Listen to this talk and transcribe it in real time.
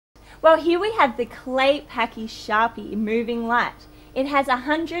Well, here we have the clay Paky Sharpy moving light. It has a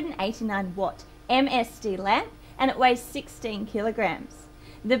 189 watt MSD lamp and it weighs 16 kilograms.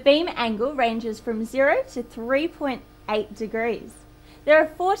 The beam angle ranges from 0 to 3.8 degrees. There are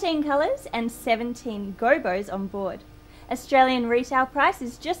 14 colours and 17 gobos on board. Australian retail price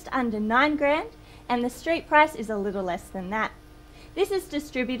is just under $9,000 and the street price is a little less than that. This is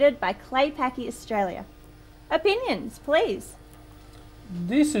distributed by Clay Paky Australia. Opinions, please.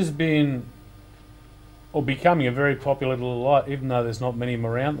 This has been, or becoming, a very popular little light, even though there's not many of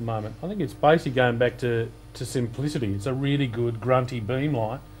them around at the moment. I think it's basically going back to simplicity. It's a really good grunty beam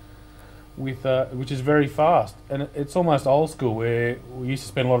light with which is very fast, and it's almost old school, where we used to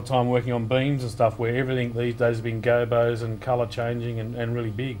spend a lot of time working on beams and stuff, where everything these days has been gobos and colour changing and really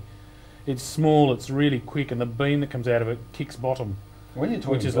big. It's small, it's really quick, and the beam that comes out of it kicks bottom,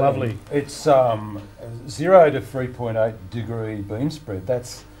 which is lovely. It's 0 to 3.8 degree beam spread.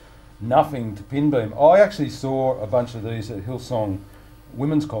 That's nothing to pin beam. I actually saw a bunch of these at Hillsong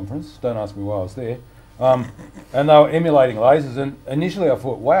Women's Conference. Don't ask me why I was there. And they were emulating lasers, and initially I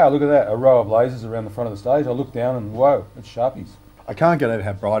thought, wow, look at that, a row of lasers around the front of the stage. I looked down and whoa, it's Sharpies. I can't get over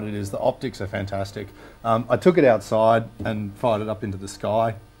how bright it is. The optics are fantastic. I took it outside and fired it up into the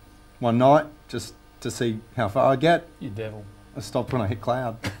sky one night just to see how far I get. You devil. I stopped when I hit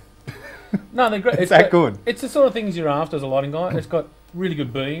cloud. No, they're great. It's that good. It's the sort of things you're after as a lighting guy. It's got really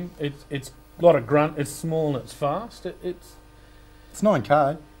good beam. It's a lot of grunt. It's small and it's fast. It's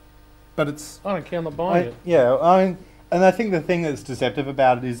 9K, but it's... I don't care, I'm not buying it. Yeah, and I think the thing that's deceptive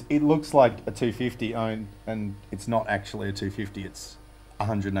about it is it looks like a 250, and it's not actually a 250. It's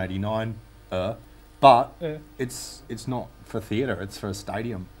 189, but Yeah. it's not for theatre. It's for a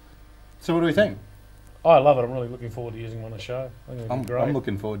stadium. So what do we think? I love it. I'm really looking forward to using one on the show. I think it'll be great. I'm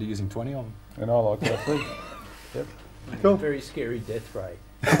looking forward to using 20 of them. And I like that too. Yep. Cool. Very scary death ray.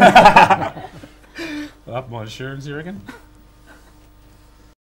 Up my insurance, you reckon?